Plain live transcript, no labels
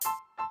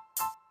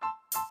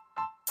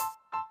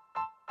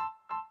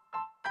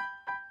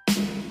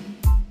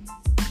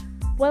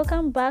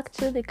Welcome back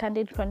to the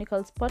Candid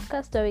Chronicles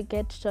podcast where we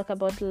get to talk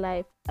about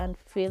life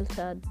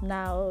unfiltered.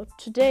 Now,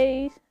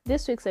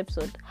 this week's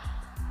episode,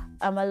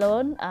 I'm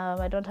alone.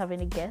 I don't have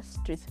any guests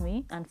with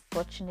me,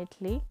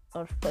 unfortunately,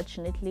 or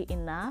fortunately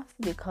enough,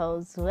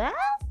 because,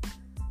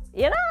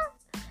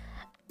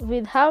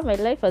 with how my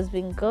life has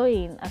been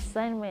going,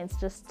 assignments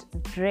just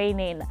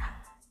draining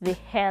the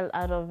hell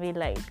out of me.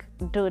 Like,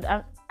 dude,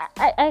 I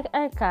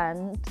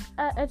can't.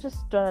 I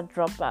just want to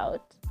drop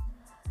out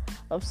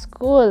of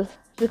school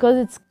because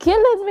it's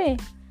killing me.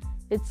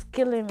 It's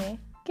killing me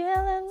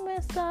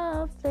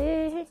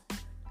softly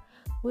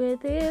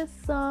with his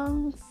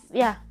songs.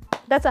 Yeah,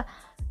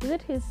 is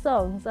it his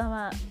songs?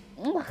 That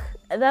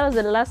was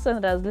the last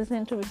song that I was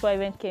listening to before I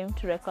even came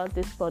to record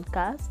this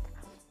podcast.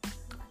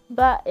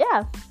 But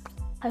yeah,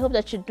 I hope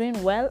that you're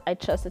doing well. I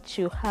trust that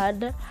you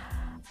had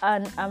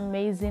an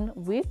amazing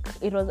week.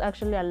 It was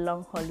actually a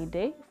long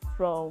holiday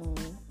from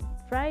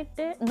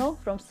Saturday,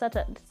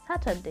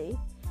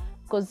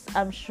 because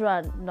I'm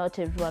sure not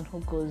everyone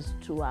who goes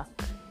to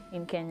work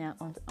in Kenya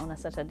on a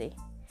Saturday.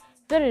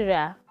 Very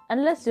rare,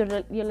 unless you're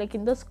like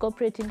in those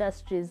corporate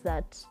industries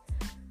that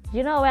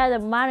where the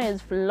money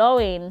is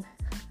flowing,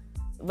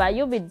 but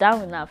you'll be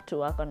down enough to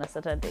work on a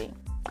Saturday.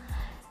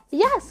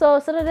 Yeah, so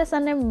Saturday,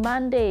 Sunday,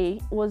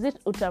 Monday, was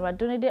it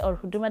Utamaduni Day or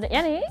Huduma Day?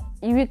 Yani,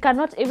 we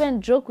cannot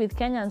even joke with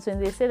Kenyans when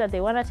they say that they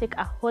want to take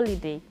a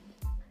holiday.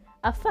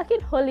 A fucking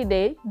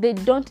holiday they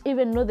don't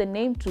even know the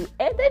name to,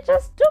 and they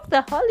just took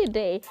the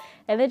holiday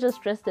and they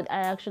just rested. I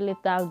actually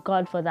thank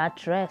God for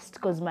that rest,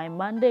 because my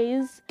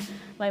Mondays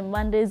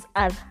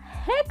are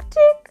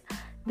hectic.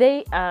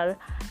 They are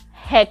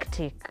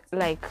hectic.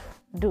 Like,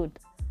 dude,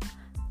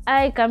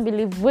 I can't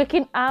believe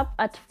waking up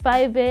at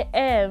 5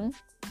 a.m.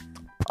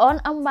 on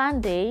a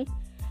Monday,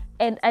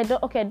 and I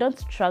don't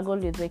struggle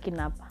with waking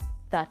up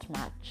that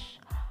much,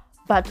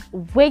 but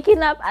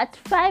waking up at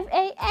 5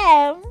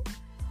 a.m.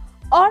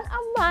 on a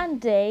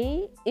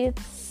Monday,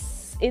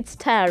 it's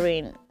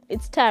tiring.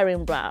 It's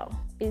tiring, bro.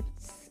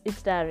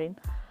 It's tiring.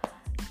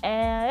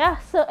 And yeah,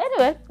 so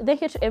anyway,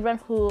 thank you to everyone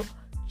who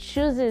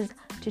chooses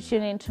to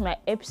tune into my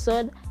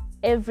episode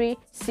every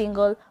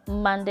single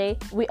Monday.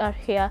 We are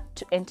here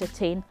to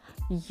entertain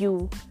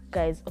you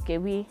guys. Okay,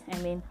 me.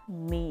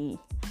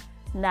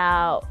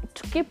 Now,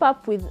 to keep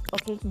up with,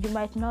 you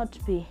might not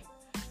be.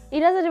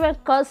 It doesn't even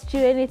cost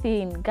you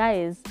anything,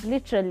 guys.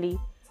 Literally.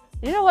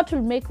 You know what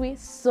will make me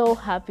so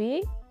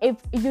happy? If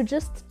you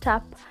just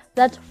tap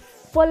that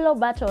follow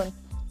button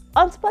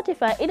on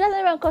Spotify. It doesn't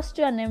even cost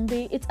you an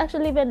MB. It's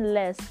actually even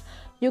less.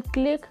 You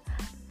click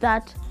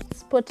that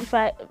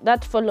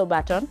follow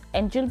button,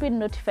 and you'll be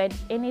notified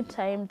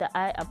anytime that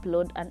I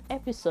upload an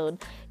episode.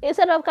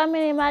 Instead of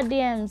coming in my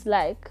DMs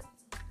like,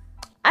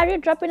 are you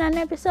dropping an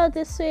episode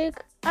this week?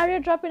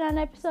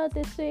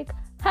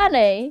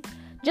 Honey,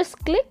 just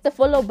click the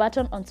follow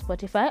button on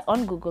Spotify,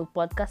 on Google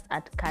Podcast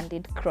at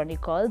Candid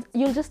Chronicles.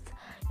 You'll just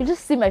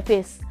see my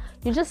face.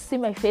 You just see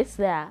my face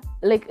there.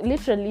 Like,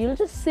 literally, you'll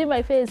just see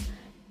my face.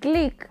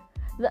 Click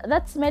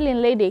that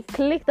smelling lady.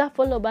 Click that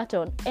follow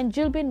button, and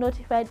you'll be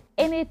notified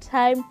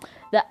anytime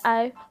that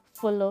I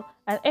follow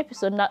an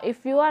episode. Now,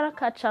 if you wanna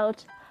catch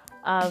out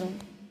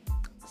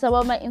some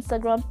of my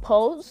Instagram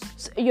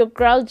posts, your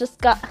girl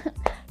just got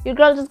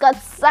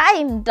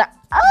signed.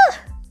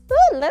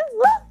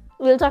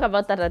 We'll talk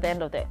about that at the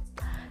end of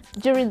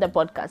during the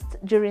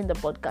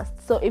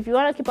podcast. So if you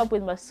want to keep up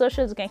with my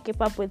socials, you can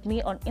keep up with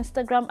me on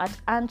Instagram at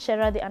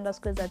Anchera, the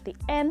underscores at the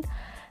end,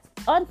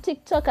 on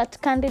TikTok at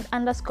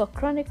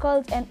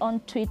Candid_Chronicles, and on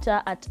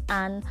Twitter at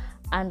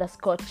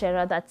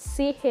Ann_Chera. That's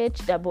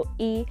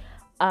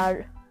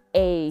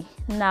CHEERA.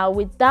 Now,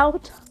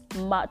 without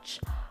much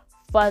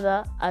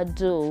further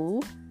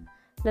ado,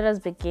 let us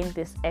begin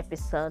this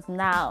episode.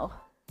 Now,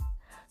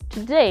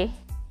 today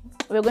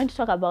we're going to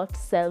talk about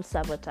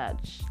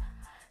self-sabotage.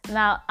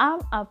 Now,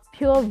 I'm a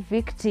pure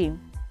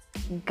victim.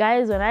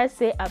 Guys, when I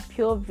say a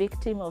pure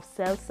victim of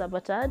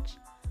self-sabotage,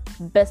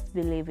 best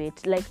believe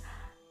it. Like,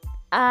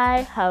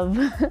 I have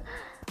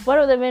one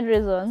of the main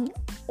reasons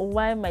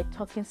why my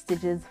talking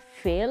stages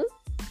fail.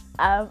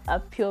 I'm a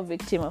pure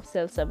victim of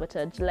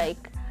self-sabotage.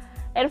 Like,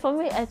 and for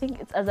me, I think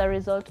it's as a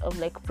result of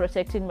like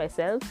protecting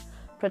myself,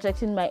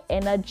 protecting my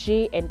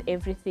energy and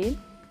everything.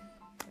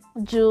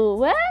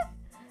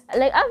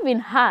 Like, I've been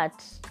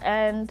hurt,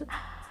 and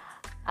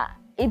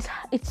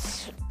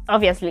it's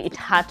obviously it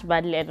hurt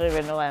badly. I don't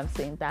even know why I'm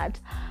saying that,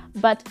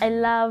 but I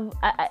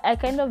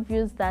kind of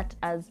use that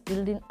as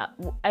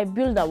I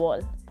build a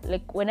wall.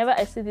 Like, whenever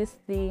I see this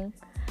thing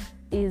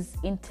is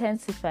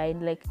intensifying,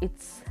 like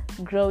it's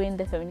growing,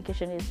 the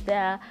communication is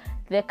there,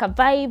 the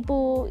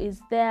kabaibu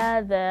is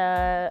there,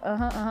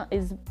 the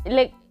is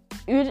like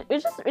we're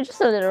just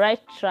on the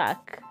right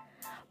track.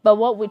 But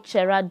what would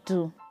Chera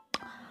do?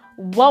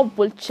 What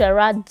will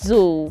Chera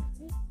do?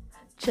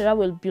 Chera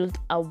will build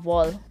a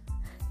wall.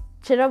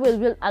 Chera will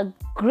build a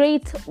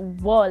great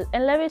wall.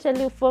 And let me tell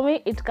you, for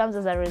me, it comes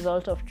as a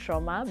result of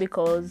trauma,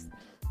 because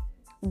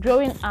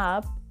growing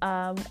up,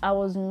 I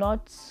was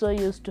not so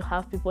used to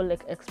have people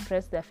like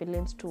express their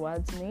feelings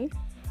towards me.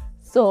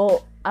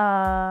 So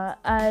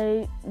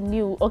I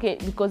knew, okay,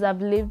 because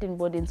I've lived in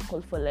boarding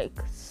school for like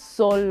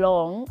so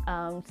long,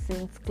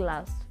 since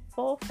class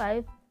 4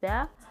 5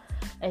 there,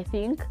 I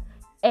think,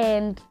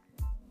 and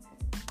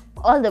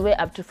all the way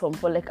up to form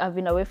 4, like I've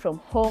been away from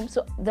home.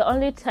 So the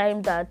only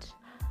time that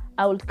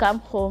I would come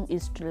home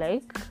is to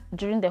like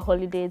during the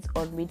holidays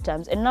or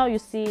midterms. And now you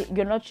see,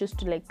 you're not used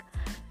to like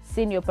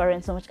seeing your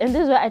parents so much, and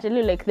this is why I tell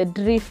you, like the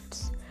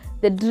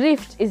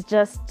drift is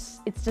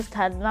just, it's just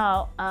hard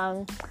now.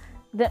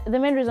 The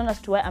main reason as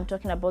to why I'm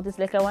talking about this,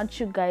 like I want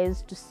you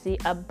guys to see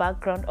a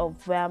background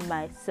of where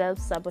my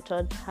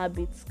self-sabotage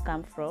habits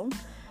come from.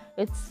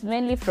 It's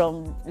mainly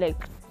from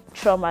like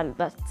trauma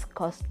that's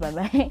caused by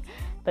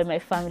my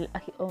family.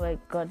 Okay, oh my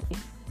god,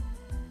 if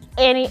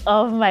any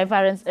of my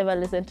parents ever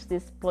listen to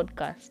this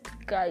podcast,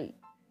 guy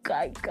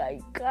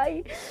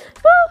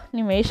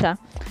nimeisha.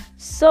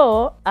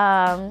 So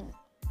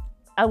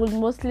I would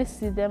mostly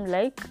see them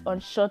like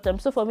on short term.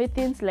 So for me,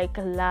 things like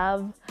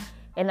love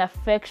and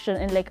affection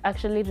and like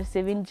actually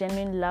receiving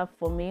genuine love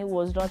for me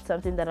was not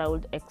something that I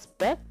would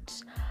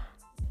expect,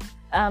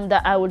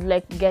 that I would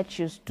like get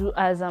used to.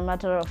 As a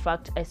matter of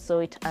fact, I saw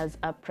it as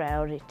a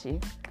priority.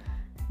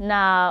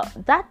 Now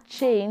that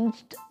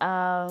changed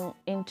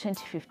in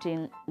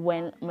 2015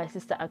 when my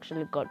sister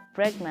actually got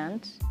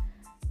pregnant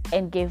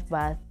and gave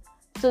birth.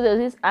 So there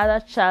was this other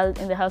child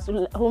in the house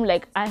whom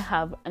like I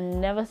have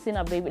never seen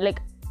a baby.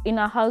 Like in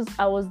our house,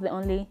 I was the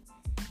only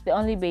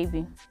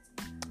baby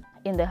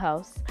in the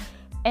house.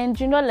 And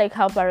you know, like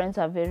how parents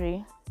are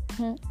very,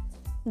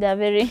 they're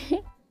very,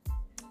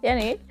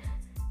 they're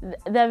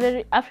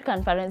very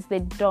African parents. They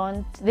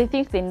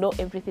think they know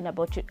everything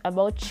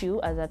about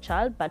you as a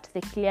child, but they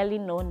clearly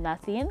know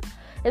nothing.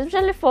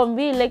 Especially for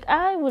me, like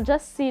I would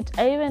just sit.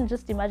 I even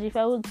just imagine if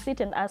I would sit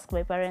and ask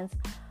my parents,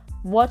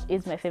 what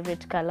is my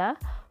favorite color,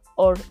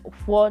 or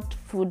what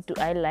food do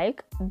I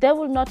like? They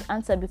will not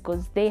answer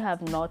because they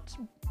have not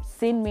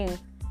seen me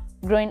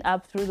growing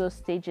up through those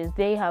stages.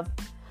 They have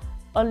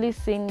only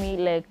seen me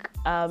like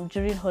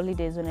during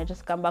holidays when I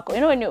just come back. You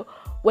know,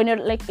 when you're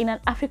like in an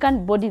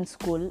African boarding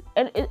school,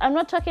 and I'm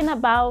not talking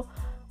about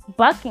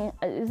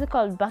is it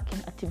called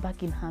Buckingham?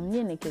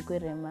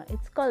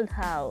 It's called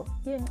how?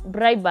 Yeah,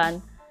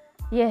 Briban.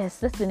 Yes,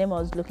 that's the name I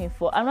was looking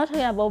for. I'm not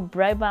talking about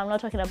Briban. I'm not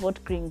talking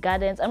about Green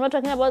Gardens. I'm not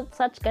talking about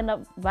such kind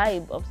of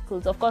vibe of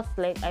schools. Of course,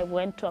 like I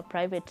went to a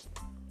private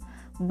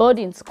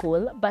boarding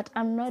school, but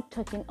I'm not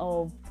talking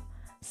of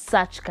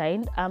such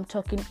kind. I'm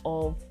talking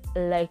of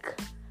like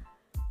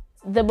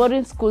the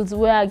boarding schools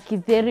where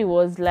githeri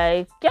was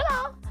like,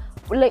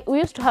 like we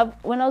used to have,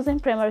 when I was in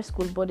primary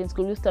school, boarding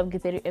school, we used to have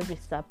githeri every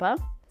supper.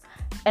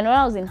 And when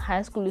I was in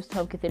high school, we used to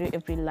have githeri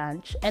every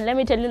lunch. And let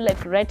me tell you,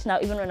 like right now,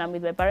 even when I'm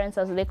with my parents,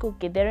 as they cook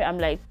githeri, I'm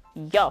like,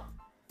 yo,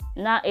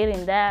 not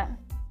eating that.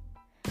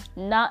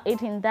 Nah,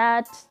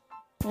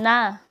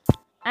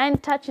 I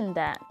ain't touching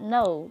that.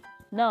 No,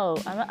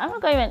 I'm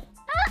not going even,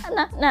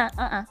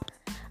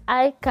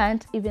 I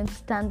can't even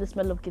stand the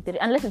smell of githeri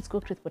unless it's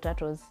cooked with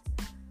potatoes.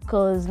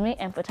 Because me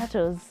and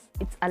potatoes,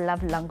 it's a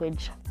love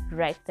language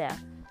right there.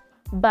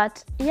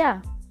 But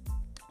yeah,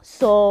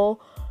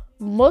 so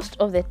most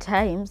of the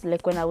times,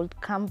 like when I would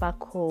come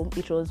back home,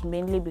 it was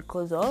mainly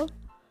because of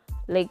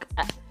like,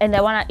 and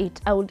I want to eat,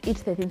 I would eat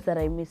the things that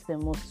I miss the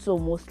most. So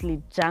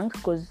mostly junk,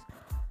 because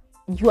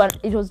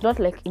it was not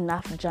like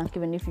enough junk.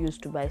 Even if you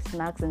used to buy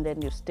snacks and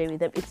then you stay with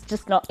them, it's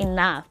just not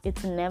enough.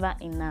 It's never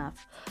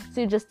enough.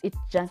 So you just eat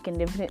junk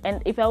and everything.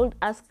 And if I would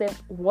ask them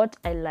what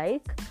I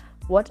like,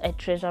 what I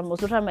treasure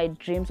most, what are my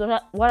dreams,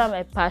 what are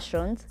my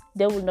passions,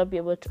 they will not be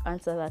able to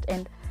answer that.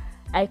 And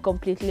I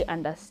completely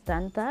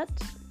understand that,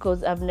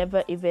 because I've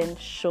never even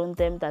shown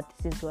them that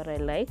this is what I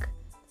like.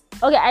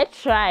 Okay, I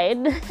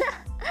tried.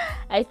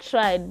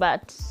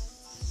 But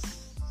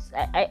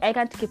I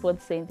can't keep on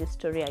saying this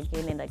story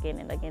again and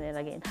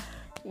again.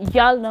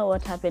 Y'all know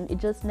what happened. It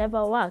just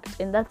never worked.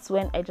 And that's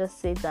when I just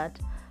say that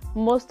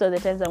most of the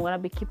times I'm going to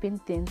be keeping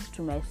things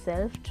to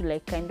myself to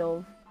like kind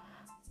of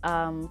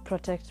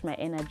protect my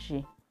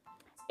energy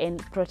and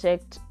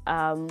protect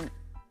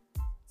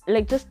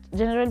like just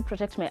generally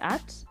protect my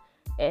art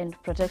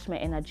and protect my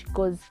energy.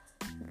 Because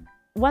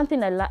one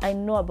thing I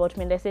know about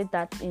me, and I said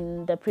that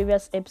in the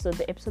previous episode,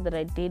 the episode that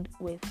I did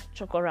with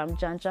Chokoram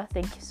Janja,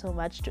 thank you so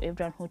much to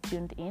everyone who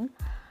tuned in.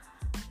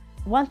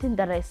 One thing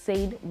that I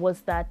said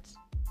was that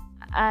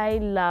I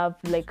love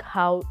like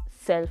how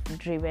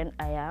self-driven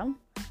I am.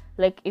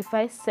 Like if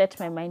I set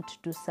my mind to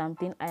do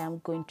something, I am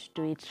going to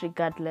do it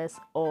regardless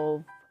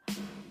of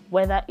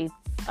whether it's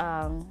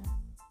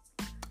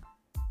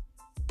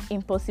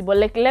impossible.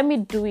 Like let me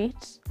do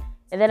it,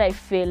 and then I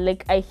fail,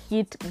 like I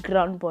hit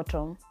ground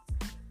bottom,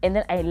 and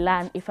then I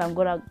learn if I'm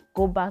gonna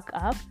go back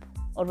up,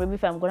 or maybe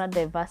if I'm gonna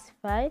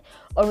diversify,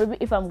 or maybe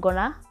if I'm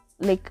gonna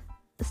like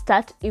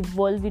start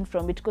evolving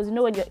from it. Because you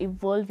know, when you're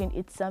evolving,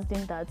 it's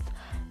something that's,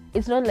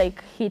 it's not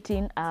like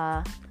hitting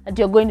and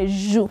you're going to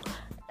zoo,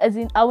 as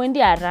in awendi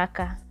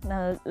haraka.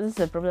 Now this is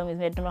the problem with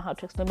me, I don't know how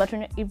to explain, but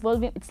when you're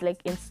evolving, it's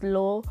like in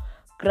slow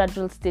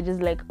gradual stages.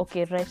 Like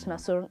okay, right now,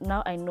 so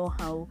now I know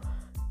how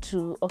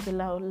to, okay,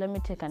 now let me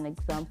take an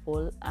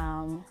example.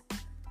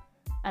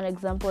 an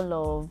example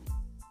of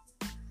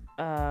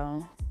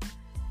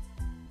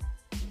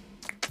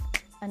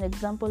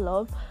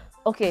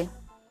okay,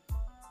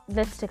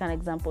 let's take an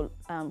example,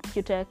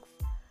 Q-Tex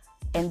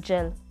and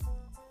gel.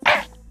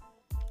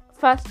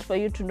 First, for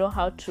you to know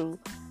how to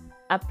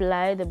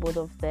apply the both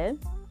of them,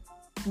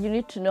 you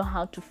need to know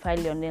how to file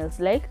your nails.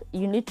 Like,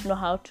 you need to know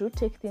how to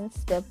take things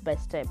step by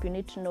step. You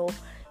need to know,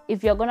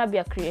 if you're gonna be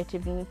a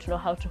creative, you need to know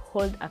how to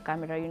hold a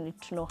camera. You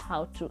need to know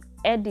how to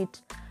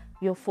edit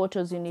your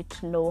photos. You need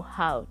to know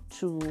how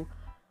to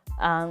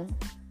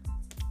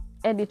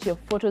edit your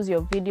photos,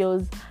 your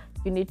videos.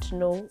 You need to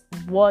know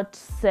what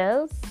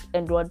sells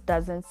and what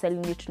doesn't sell.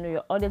 You need to know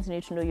your audience. You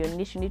need to know your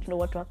niche. You need to know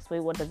what works for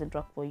you, what doesn't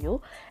work for you,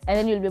 and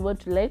then you'll be able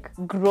to like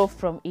grow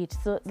from it.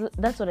 So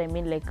that's what I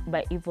mean, like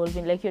by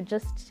evolving. Like, you're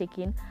just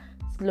taking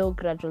slow,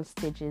 gradual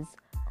stages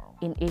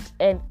in it.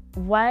 And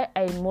why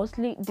I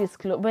mostly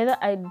disclose, whether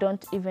I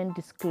don't even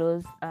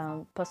disclose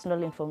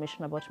personal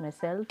information about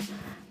myself,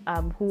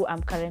 who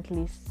I'm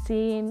currently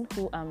seeing,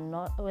 who I'm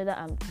not, whether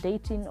I'm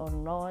dating or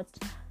not,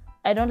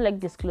 I don't like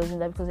disclosing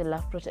that, because I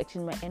love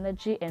protecting my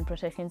energy and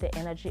protecting the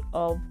energy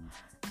of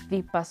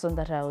the person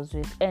that I was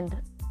with. And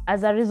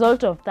as a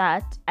result of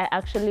that, I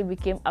actually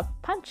became a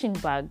punching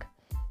bag.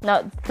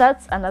 Now,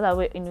 that's another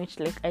way in which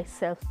like I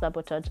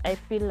self-sabotage. I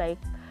feel like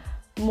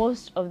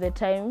most of the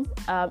time,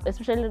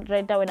 especially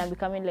right now when I'm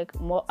becoming like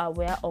more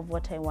aware of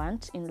what I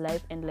want in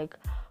life and like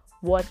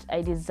what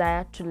I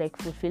desire to like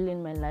fulfill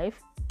in my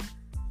life,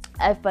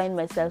 I find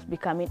myself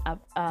becoming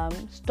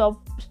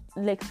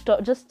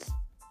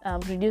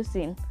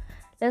reducing,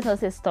 let's not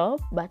say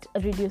stop, but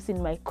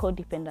reducing my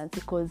codependency,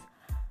 because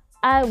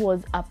I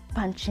was a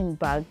punching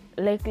bag.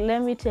 Like,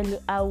 let me tell you,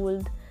 I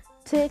would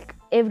take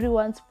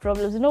everyone's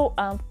problems.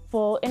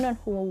 For anyone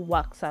who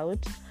works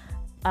out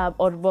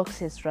or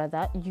boxes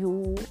rather,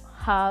 you've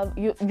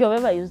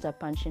ever used a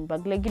punching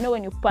bag. Like,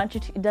 when you punch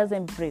it, it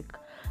doesn't break.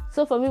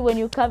 So for me, when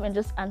you come and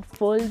just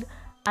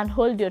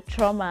hold your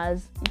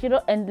traumas,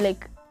 and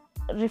like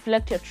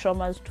reflect your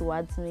traumas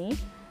towards me,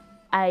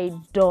 I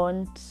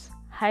don't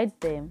hide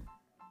them.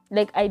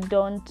 Like, I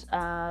don't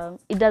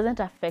it doesn't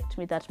affect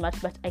me that much,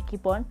 but I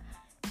keep on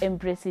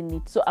embracing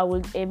it. So I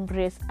will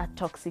embrace a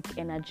toxic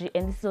energy,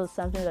 and this is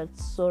something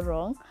that's so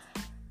wrong.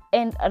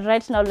 And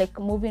right now, like,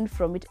 moving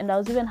from it, and I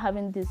was even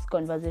having this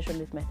conversation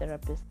with my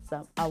therapist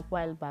a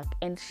while back,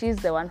 and she's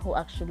the one who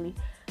actually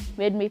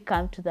made me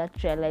come to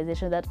that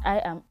realization that I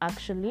am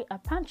actually a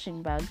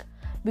punching bag,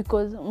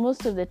 because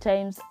most of the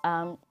times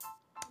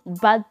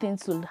bad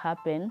things will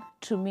happen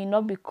to me,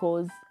 not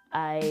because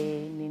I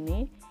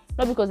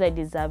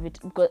deserve it,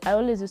 because I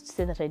always used to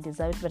say that I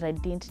deserve it, but I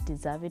didn't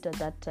deserve it at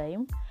that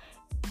time.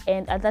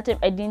 And at that time,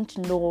 I didn't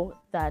know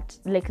that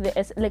like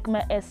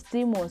my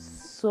esteem was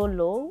so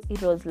low.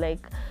 It was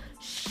like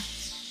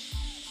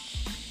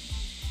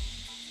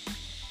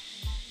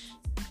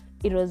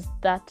it was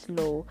that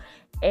low.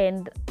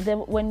 And then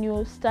when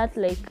you start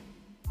like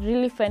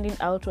really finding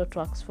out what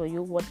works for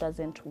you, what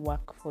doesn't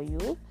work for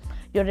you,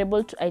 you're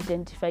able to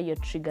identify your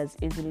triggers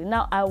easily.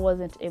 Now, I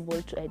wasn't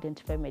able to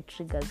identify my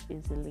triggers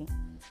easily.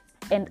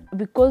 And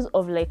because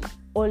of like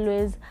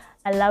always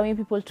allowing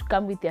people to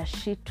come with their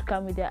shit, to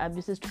come with their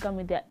abuses, to come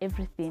with their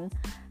everything,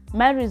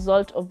 my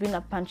result of being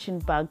a punching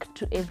bag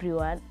to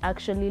everyone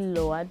actually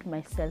lowered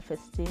my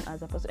self-esteem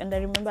as a person. And I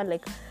remember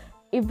like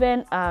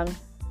even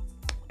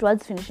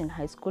towards finishing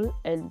high school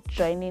and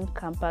joining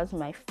campus,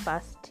 my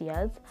first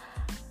years,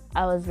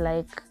 I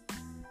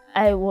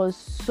was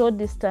so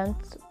distant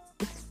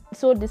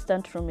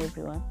from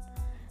everyone.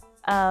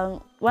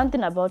 One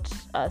thing about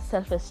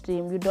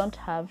self-esteem, you don't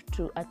have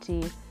to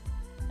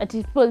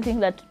people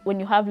think that when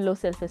you have low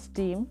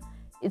self-esteem,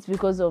 it's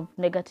because of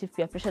negative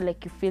peer pressure,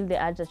 like you feel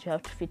the urge that you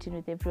have to fit in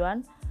with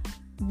everyone.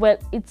 Well,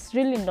 it's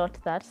really not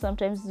that.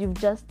 Sometimes you've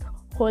just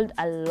hold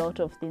a lot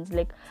of things,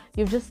 like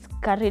you've just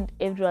carried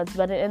everyone's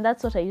burden, and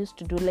that's what I used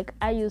to do. Like,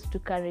 I used to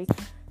carry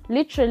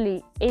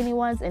literally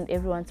anyone's and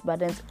everyone's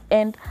burdens,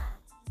 and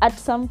at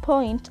some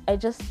point I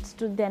just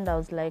stood there and I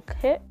was like,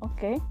 hey,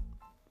 okay.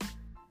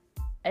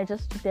 I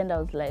just stood there and I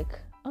was like,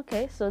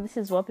 okay, so this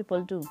is what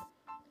people do.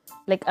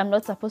 Like, I'm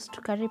not supposed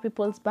to carry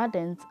people's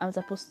burdens. I'm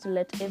supposed to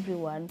let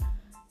everyone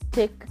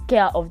take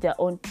care of their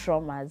own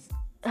traumas.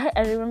 I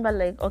remember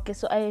like, okay,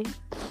 so I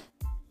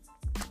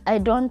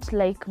don't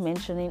like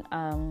mentioning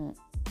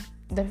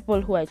the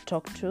people who I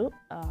talk to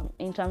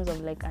in terms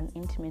of like an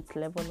intimate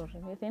level or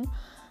anything.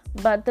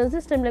 But there's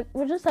this time, like,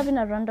 we're just having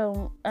not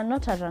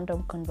a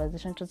random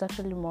conversation. It was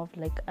actually more of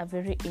like a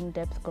very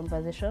in-depth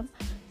conversation.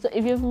 So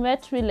if you've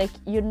met me, like,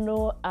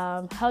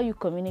 how you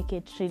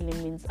communicate really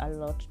means a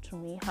lot to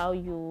me. How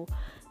you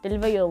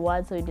deliver your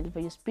words, how you deliver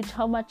your speech,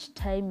 how much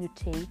time you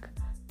take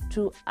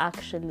to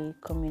actually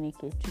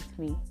communicate with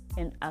me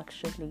and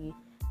actually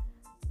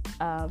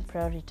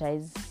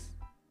prioritize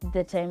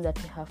the time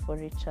that we have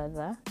for each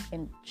other,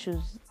 and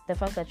choose the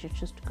fact that you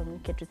choose to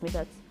communicate with me.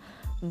 That's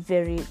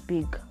very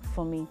big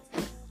for me.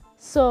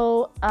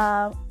 So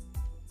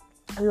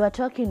we were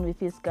talking with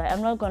this guy.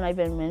 I'm not gonna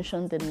even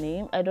mention the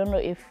name. I don't know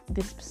if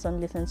this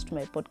person listens to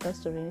my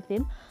podcast or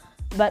anything,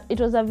 but it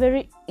was a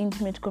very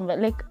intimate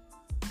conversation. Like,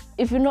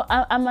 if you know,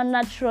 I'm a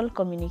natural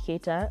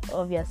communicator,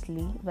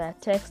 obviously, via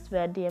text,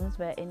 via DMs,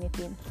 via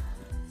anything.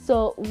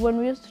 So when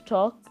we used to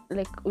talk,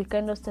 like, we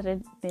kind of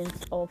started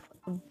things off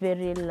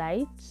very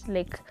light,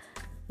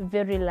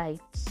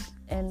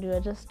 and we were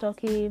just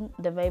talking.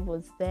 The vibe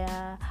was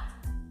there.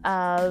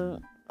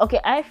 Okay,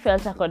 I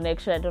felt a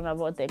connection. I don't know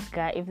about the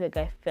guy, if the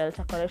guy felt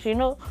a connection. You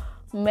know,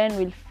 men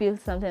will feel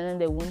something and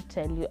they won't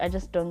tell you. I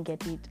just don't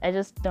get it. I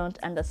just don't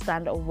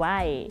understand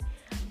why.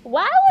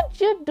 Why would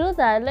you do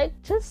that? Like,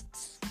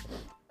 just,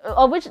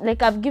 or which,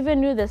 like, I've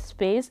given you the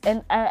space,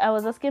 and I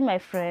was asking my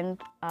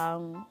friend,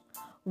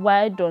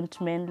 why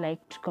don't men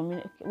like to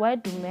communicate? Why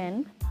do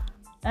men,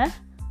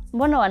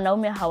 mbona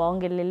wanaume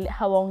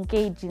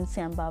hawaongei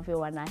jinsi ambavyo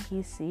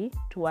wanahisi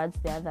towards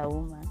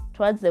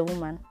the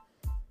woman.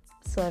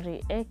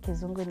 Sorry,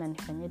 kizungu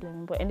inanifanyia ile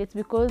mambo. And it's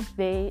because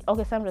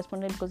some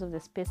responded because of the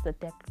space that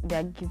they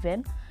are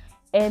given,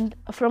 and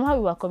from how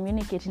we were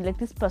communicating, like,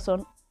 this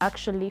person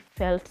actually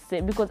felt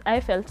safe, because I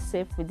felt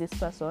safe with this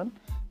person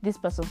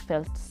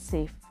felt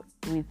safe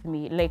with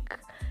me. Like,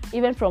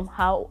 even from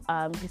how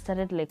he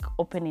started, like,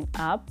 opening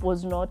up,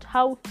 was not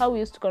how we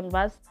used to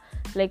converse,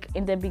 like,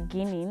 in the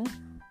beginning,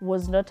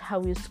 was not how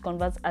we used to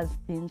converse as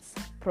things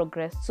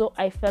progressed. So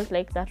I felt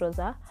like that was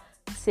a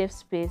safe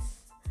space.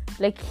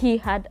 Like, he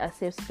had a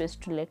safe space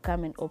to, like,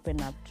 come and open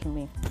up to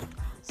me.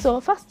 So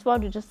fast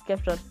forward, we just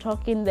kept on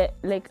talking.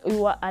 We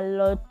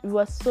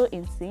were so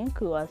in sync,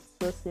 we were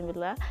so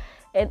similar.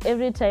 And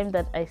every time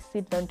that I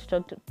sit down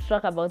to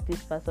talk about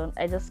this person,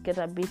 I just get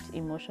a bit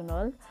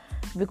emotional,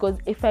 because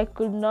if I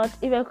could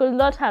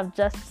not have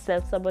just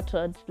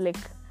self-sabotage, like,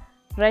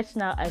 right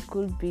now I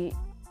could be,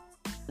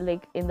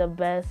 like, in the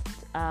best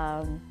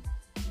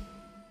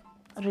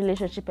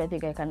relationship I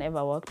think I can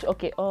ever work to.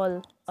 Okay,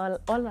 all are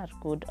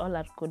good,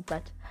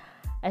 but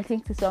I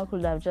think this one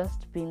could have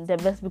just been the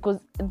best, because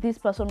this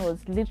person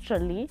was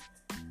literally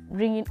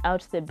bringing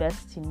out the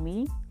best in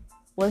me.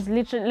 Was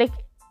literally, like,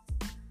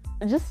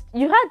 just,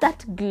 you had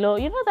that glow,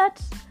 you know,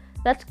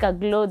 that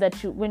glow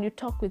that you, when you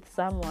talk with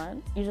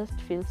someone, you just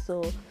feel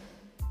so,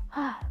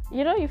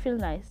 you know, you feel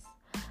nice.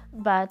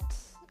 But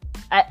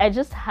I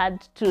just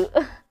had to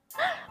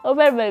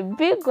open my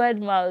big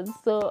wide mouth.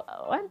 So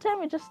one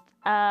time we just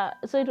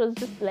so it was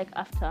just like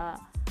after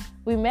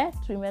we met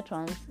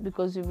once,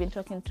 because we've been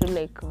talking to,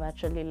 like,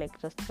 virtually, like,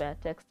 just via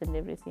text and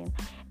everything,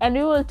 and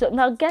we will talk.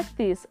 Now get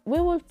this, we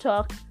will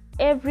talk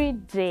every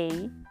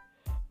day,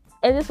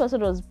 and this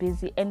person was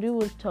busy, and we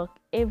will talk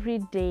every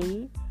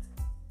day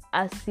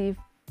as if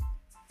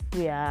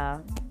we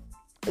are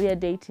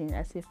dating,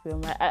 as if we're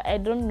married. I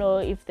don't know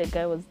if the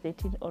guy was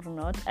dating or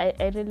not.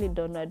 I really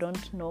don't know. I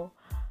don't know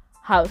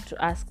how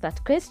to ask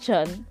that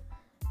question.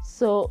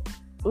 So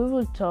we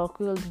will talk,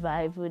 we will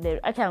vibe with it.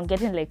 Okay, I'm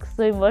getting, like,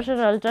 so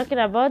emotional talking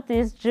about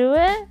this, Jue.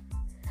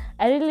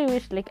 I really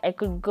wish, like, I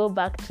could go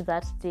back to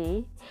that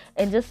day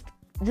and just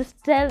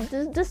tell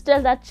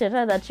that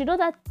Chera that, you know,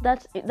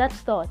 that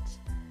thought,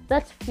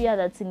 that fear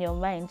that's in your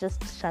mind,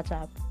 just shut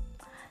up.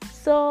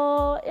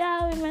 So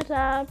yeah, we met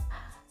up,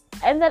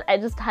 and then I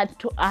just had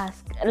to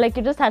ask, like,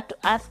 you just had to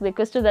ask the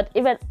question that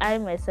even I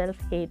myself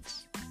hate,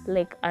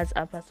 like, as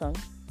a person.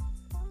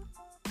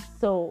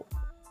 So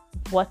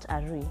what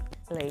are we,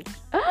 like?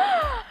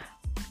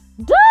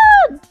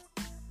 Dude!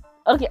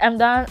 Okay, I'm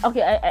done.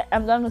 Okay,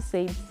 I'm done with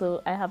saying.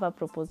 So I have a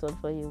proposal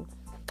for you,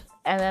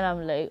 and then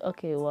I'm like,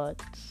 okay,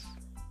 what?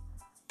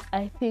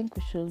 I think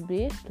we should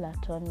be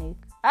platonic.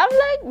 I'm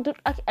like, dude,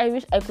 I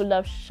wish I could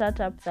have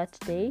shut up that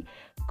day,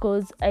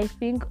 because I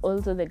think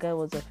also the guy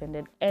was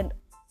offended, and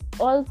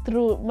all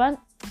through, man,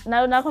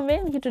 now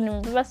nakwambia kitu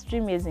nimebeba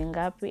stream miezi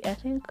ngapi, I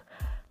think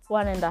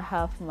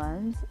 1.5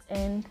 months,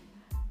 and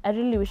I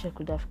really wish I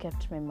could have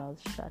kept my mouth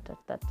shut at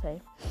that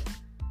time,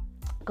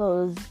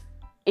 because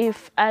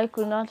if I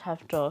could not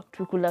have talked,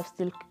 we could have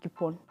still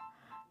keep on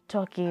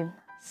talking.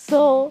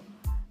 So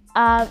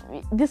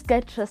this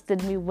guy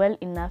trusted me well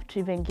enough to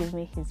even give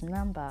me his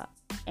number,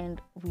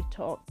 and we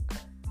talk.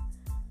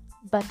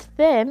 But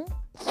then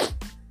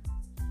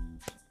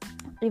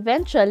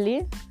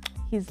eventually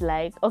he's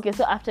like, okay,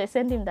 so after I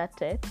send him that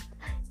text,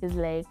 he's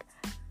like,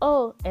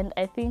 oh, and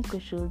I think we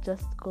should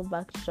just go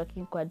back to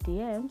talking kwa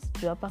DMs.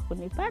 Hapa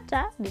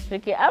kunipata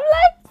nifike. I'm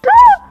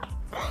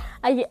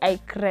like, I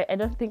cry. I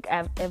don't think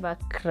I've ever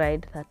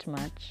cried that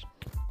much.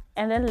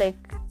 And then,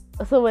 like,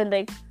 so when,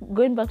 like,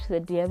 going back to the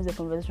DMs, the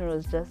conversation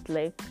was just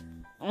like,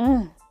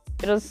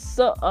 it was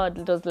so odd.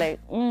 It was like,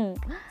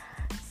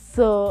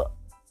 So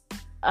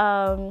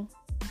when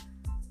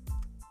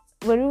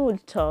we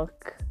would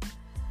talk,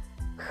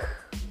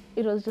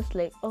 it was just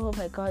like, oh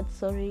my God,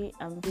 sorry,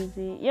 I'm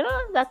busy. You know,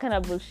 that kind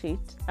of bullshit.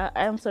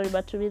 I'm sorry,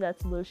 but to me,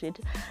 that's bullshit.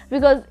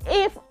 Because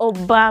if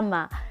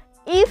Obama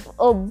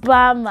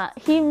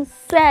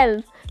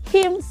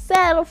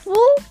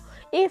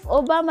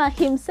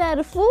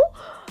himself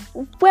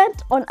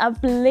went on a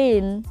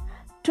plane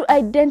to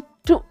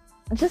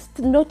just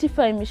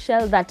notify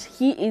Michelle that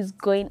he is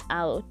going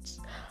out,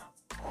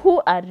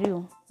 who are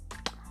you?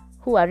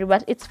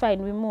 But it's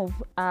fine, we move.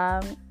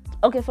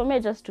 Okay, for me, I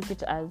just took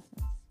it as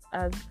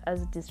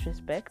as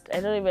disrespect. I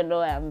don't even know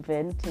why I'm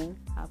venting.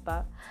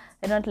 Hapa.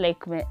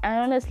 I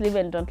honestly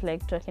even don't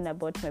like talking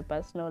about my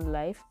personal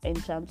life in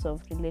terms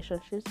of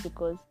relationships,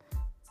 because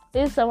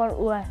this is someone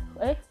who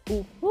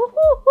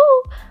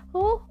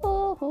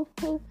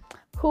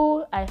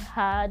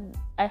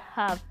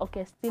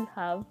still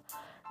have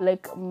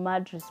like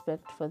mad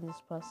respect for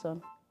this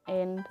person.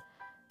 And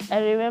I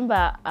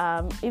remember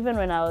even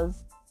when I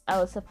was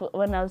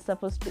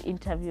supposed to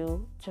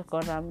interview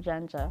Chokoram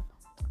Janja.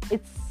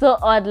 It's so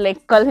odd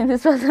like calling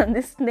this person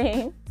this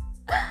name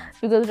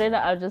because right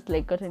now I've just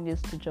like gotten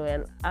used to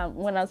Joel.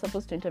 When I was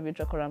supposed to interview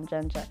Chokoram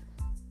Janja,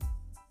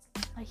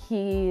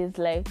 he's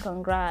like,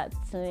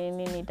 congrats,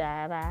 Nini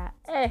Dara.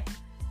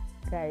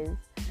 Guys.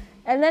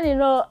 And then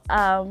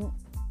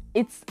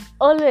it's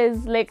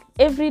always like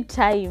every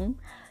time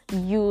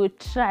you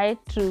try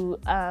to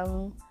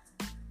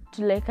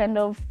like kind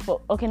of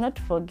not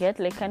forget,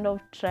 like kind of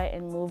try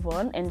and move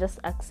on and just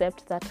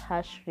accept that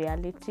harsh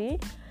reality,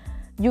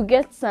 you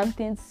get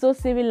something so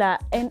similar.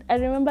 And I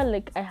remember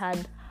like I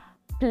had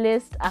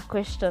placed a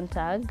question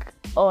tag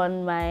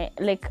on my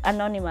like an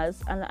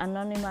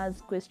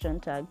anonymous question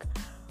tag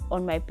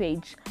on my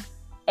page,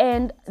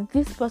 and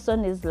this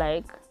person is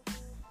like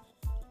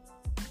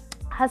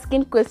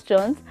asking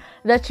questions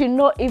that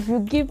if you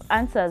give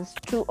answers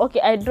to,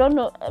 I don't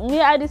know,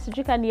 me I just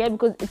you can hear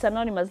because it's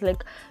anonymous,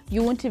 like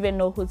you won't even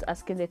know who's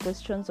asking the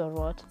questions or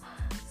what.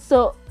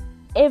 So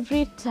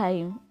every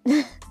time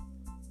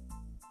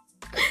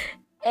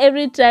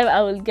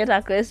I will get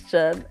a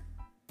question,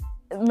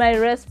 my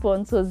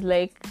response was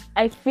like,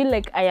 I feel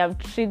like I am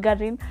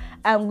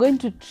I'm going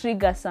to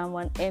trigger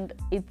someone, and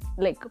it's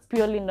like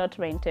purely not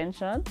my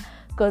intention,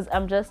 because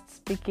I'm just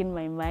speaking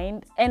my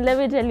mind. And let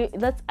me tell you,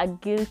 that's a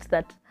guilt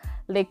that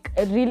like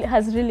really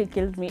has really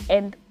killed me.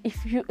 And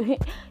if you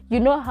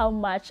know how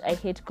much I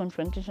hate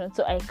confrontation,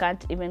 so I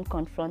can't even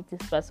confront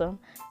this person,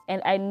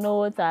 and I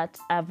know that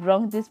I've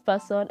wronged this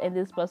person and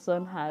this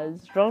person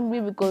has wronged me,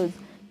 because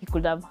he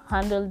could have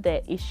handled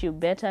the issue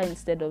better.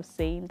 Instead of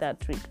saying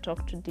that we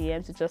talk to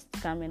DMs, you just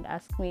come and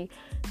ask me,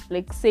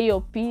 like, say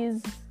your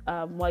piece,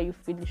 why you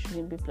feel it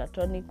shouldn't be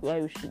platonic, why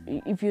you should,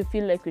 if you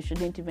feel like we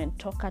shouldn't even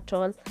talk at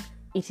all,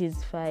 it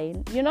is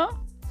fine,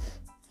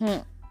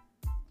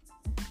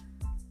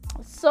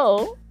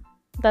 So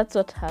that's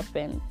what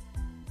happened.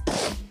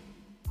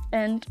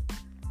 And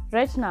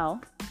right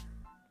now,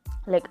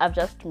 like, I've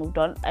just moved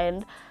on,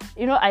 and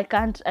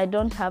I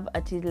don't have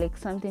like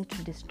something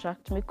to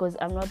distract me, because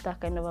I'm not that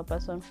kind of a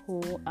person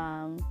who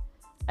I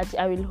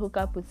will hook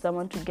up with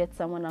someone to get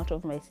someone out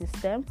of my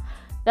system.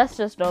 That's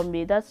just not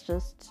me. That's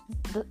just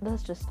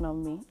not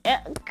me.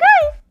 Guys,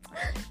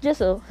 just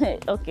so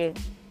okay,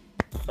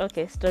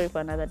 story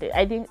for another day.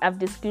 I think I've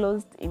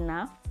disclosed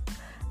enough,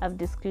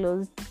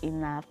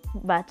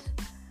 but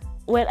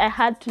when I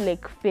had to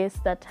like face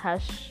that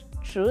harsh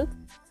truth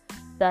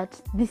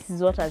that this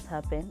is what has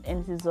happened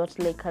and this is what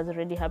like has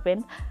already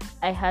happened,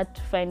 I had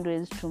to find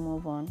ways to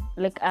move on.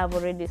 Like, I've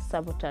already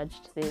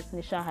sabotaged this,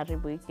 nisha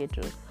haribu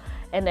iketu,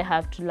 and I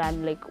have to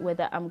learn like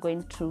whether I'm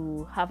going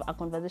to have a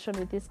conversation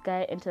with this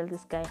guy and tell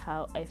this guy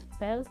how I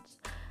felt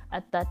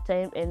at that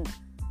time, and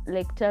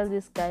like tell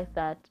this guy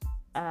that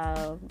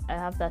I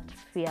have that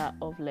fear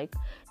of, like,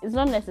 it's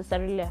not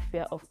necessarily a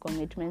fear of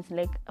commitments.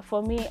 Like,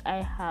 for me, I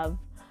have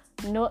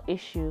no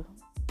issue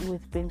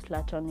with being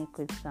platonic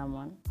with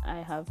someone. I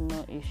have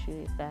no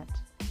issue with that,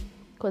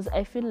 because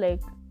I feel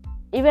like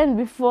even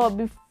before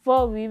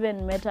we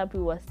even met up,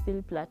 we were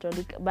still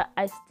platonic, but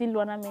I still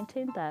want to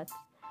maintain that.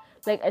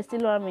 I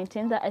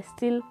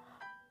still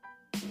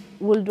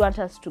would want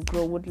us to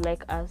grow, would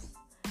like us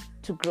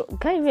to grow.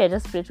 Can't even, I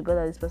just pray to God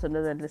that this person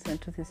doesn't listen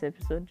to this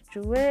episode.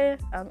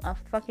 I'm a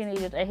fucking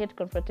idiot. I hate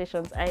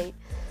confrontations. I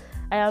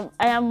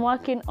am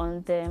working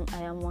on them.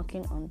 I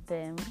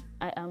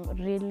am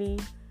really,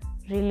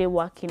 really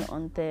working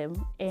on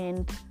them.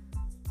 And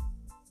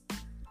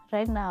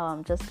right now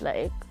I'm just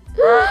like,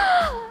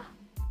 oh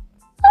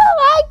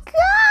my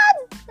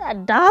God,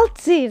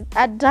 adulting.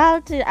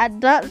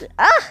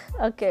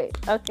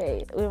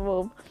 Okay, we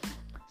move.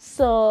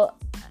 So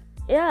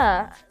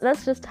yeah,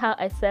 that's just how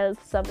I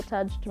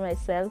self-sabotaged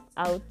myself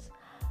out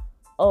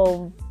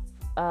of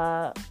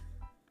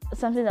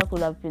something that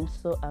could have been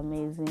so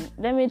amazing.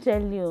 Let me tell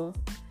you,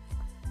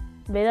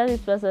 better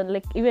this person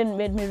like even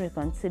made me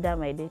reconsider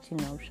my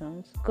dating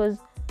options, because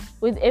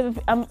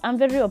I'm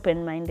very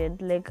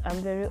open-minded.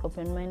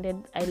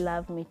 I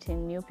love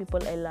meeting new people.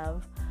 I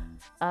love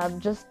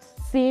just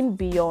seeing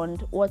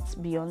beyond what's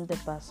beyond the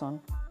person,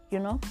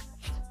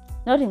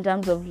 not in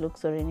terms of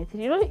looks or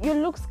anything. Your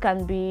looks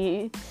can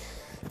be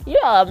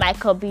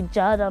Michael B.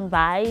 Jordan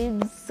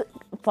vibes,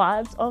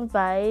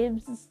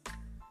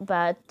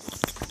 but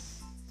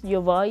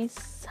your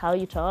voice, how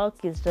you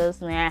talk is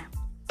just meh.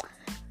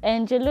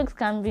 And your looks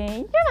can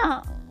be,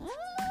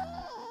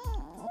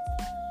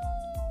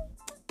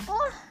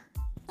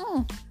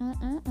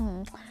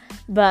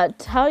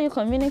 but how you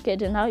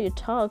communicate and how you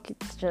talk,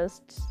 it's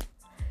just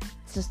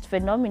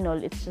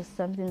phenomenal. It's just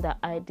something that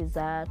I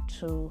desire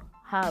to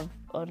have,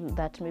 or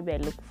that maybe I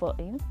look for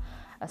in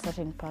a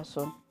certain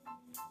person.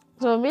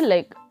 So for me,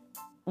 like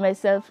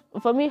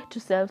for me to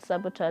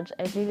self-sabotage,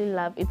 I really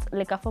love it's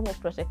like a form of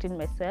protecting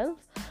myself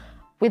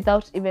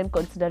without even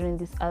considering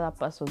this other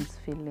person's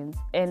feelings.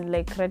 And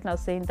like right now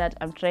saying that,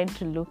 I'm trying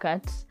to look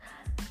at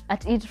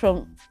it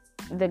from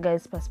the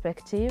guy's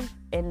perspective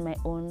and my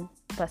own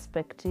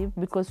perspective,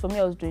 because for me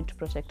I was doing to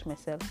protect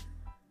myself.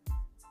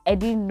 I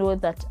didn't know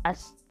that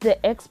at the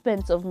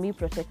expense of me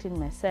protecting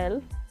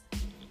myself,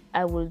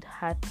 I would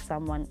hurt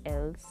someone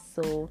else.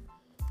 So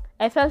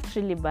I felt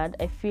really bad.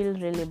 I feel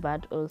really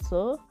bad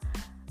also.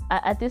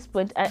 At this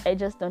point, I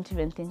just don't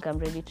even think I'm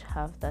ready to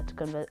have that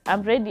conversation.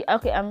 I'm ready.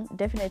 Okay, I'm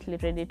definitely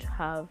ready to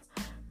have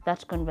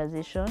that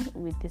conversation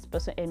with this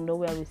person and know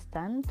where we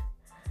stand.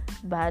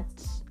 But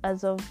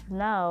as of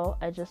now,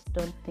 I just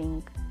don't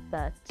think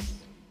that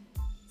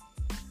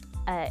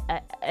I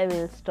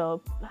will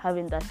stop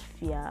having that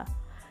fear.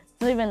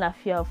 It's not even a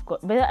fear of,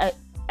 but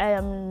I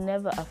am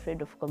never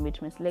afraid of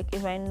commitment. Like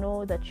if I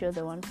know that you're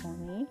the one for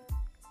me,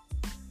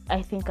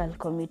 I think I'll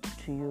commit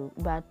to you.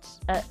 But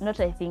not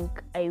I think,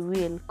 I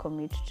will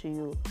commit to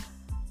you.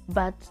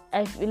 But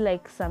I feel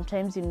like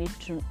sometimes you need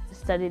to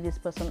study this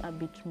person a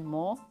bit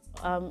more.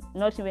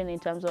 Not even in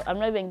terms of, I'm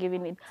not even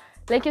giving it,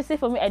 like you say,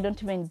 for me, I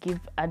don't even give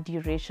a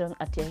duration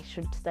at I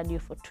should study you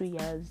for 2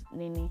 years,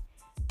 Nini.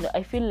 No,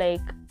 I feel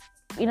like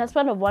in a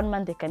span of 1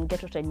 month, I can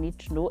get what I need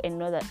to know and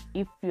know that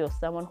if you're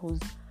someone who's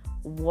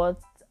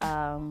worth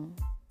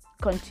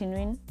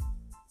continuing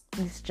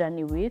this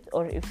journey with,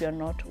 or if you're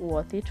not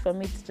worth it. For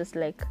me, it's just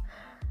like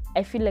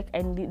I feel like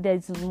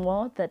there's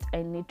more that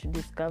I need to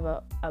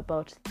discover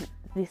about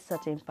this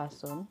certain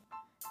person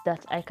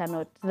that I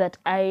cannot, so that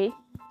I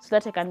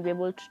can be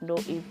able to know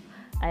if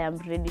I am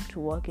ready to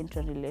walk into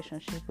a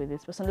relationship with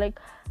this person. Like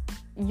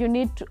you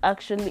need to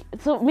actually,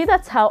 so me,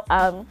 that's how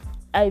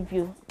I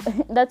view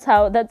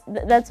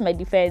that's my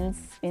defense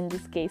in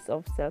this case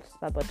of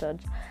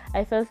self-sabotage.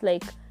 I felt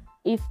like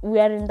if we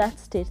are in that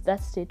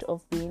state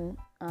of being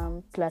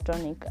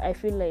platonic, I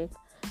feel like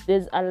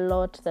there's a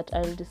lot that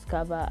I'll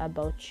discover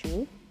about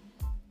you,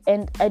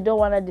 and I don't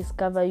want to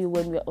discover you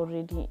when we're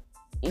already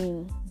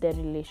in the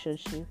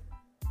relationship.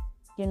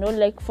 You know,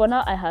 like for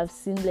now I have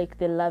seen like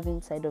the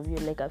loving side of you,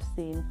 like I've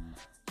seen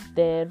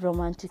the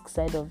romantic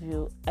side of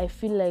you. I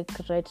feel like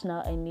right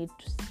now I need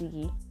to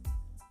see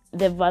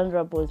the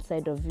vulnerable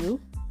side of you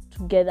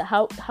together.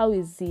 How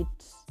is it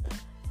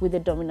with the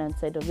dominant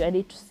side of you? I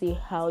need to see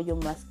how your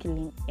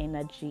masculine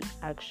energy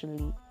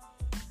actually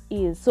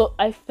is. So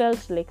I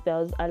felt like there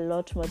was a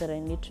lot more that I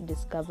need to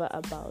discover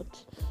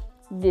about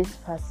this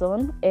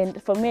person.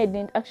 And for me, I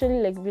didn't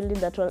actually like building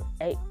that one.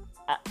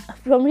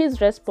 From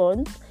his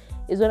response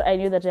is when I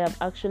knew that I have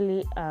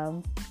actually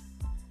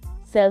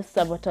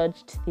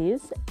self-sabotaged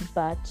this.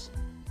 But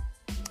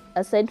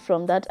aside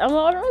from that,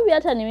 maybe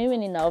hata ni mimi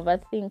nina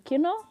overthink, you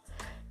know?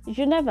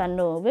 You never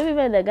know. Maybe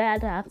when the guy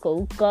hata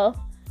ako uko,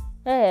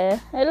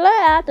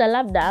 hata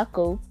labda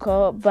ako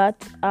uko. But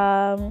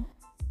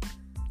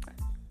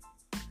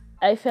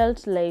I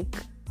felt like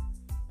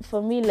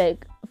for me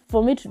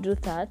to do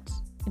that,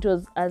 it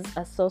was as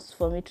a source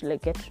for me to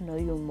like get to know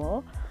you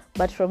more.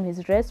 But from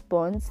his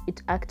response,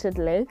 it acted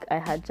like I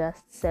had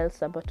just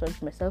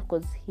self-sabotaged myself,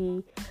 because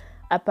he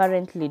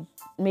apparently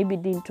maybe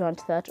didn't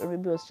want that, or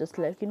maybe it was just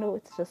like, you know,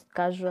 it's just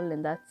casual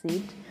and that's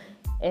it.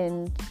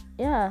 And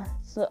yeah,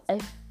 so I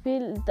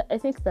think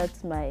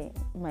that's my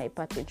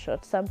part in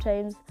short.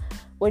 Sometimes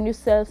when you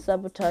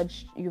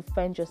self-sabotage, you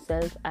find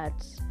yourself at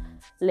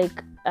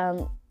like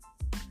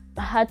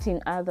hurting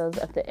others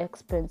at the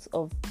expense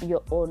of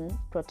your own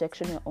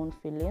protection, your own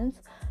feelings,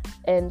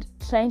 and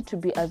trying to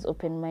be as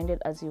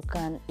open-minded as you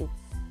can.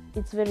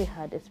 It's very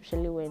hard,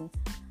 especially when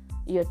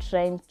you're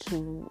trying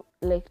to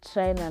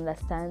try and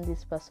understand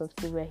this person,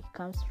 see where he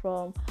comes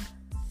from,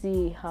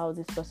 see how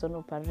this person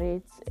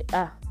operates,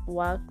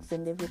 works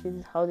and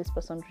everything, how this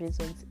person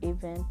reasons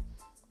even.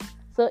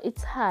 So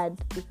it's hard,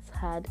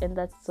 and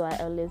that's why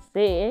I always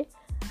say,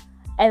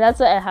 and that's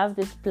why I have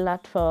this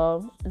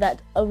platform,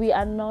 that we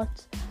are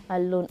not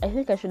alone. I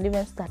think I should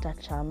even start a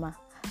chama.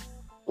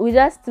 We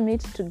just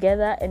meet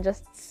together and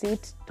just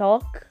sit,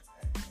 talk,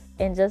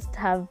 and just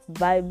have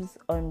vibes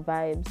on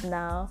vibes.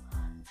 Now,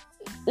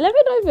 let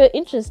me know if you're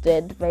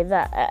interested by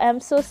that. I'm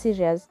so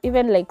serious.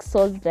 Even like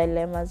solve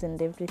dilemmas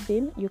and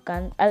everything. You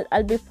can.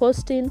 I'll be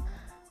posting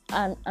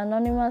an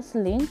anonymous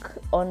link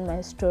on my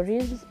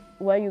stories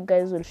where you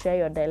guys will share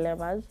your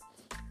dilemmas,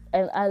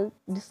 and I'll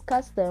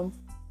discuss them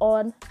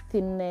on the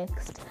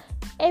next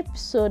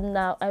episode.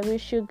 Now, I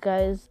wish you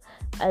guys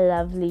a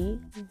lovely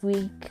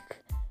week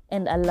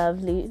and a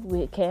lovely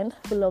weekend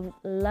full of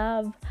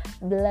love,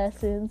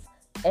 blessings,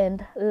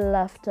 and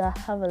laughter.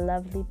 Have a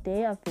lovely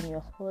day. I've been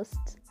your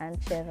host,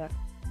 Anchera.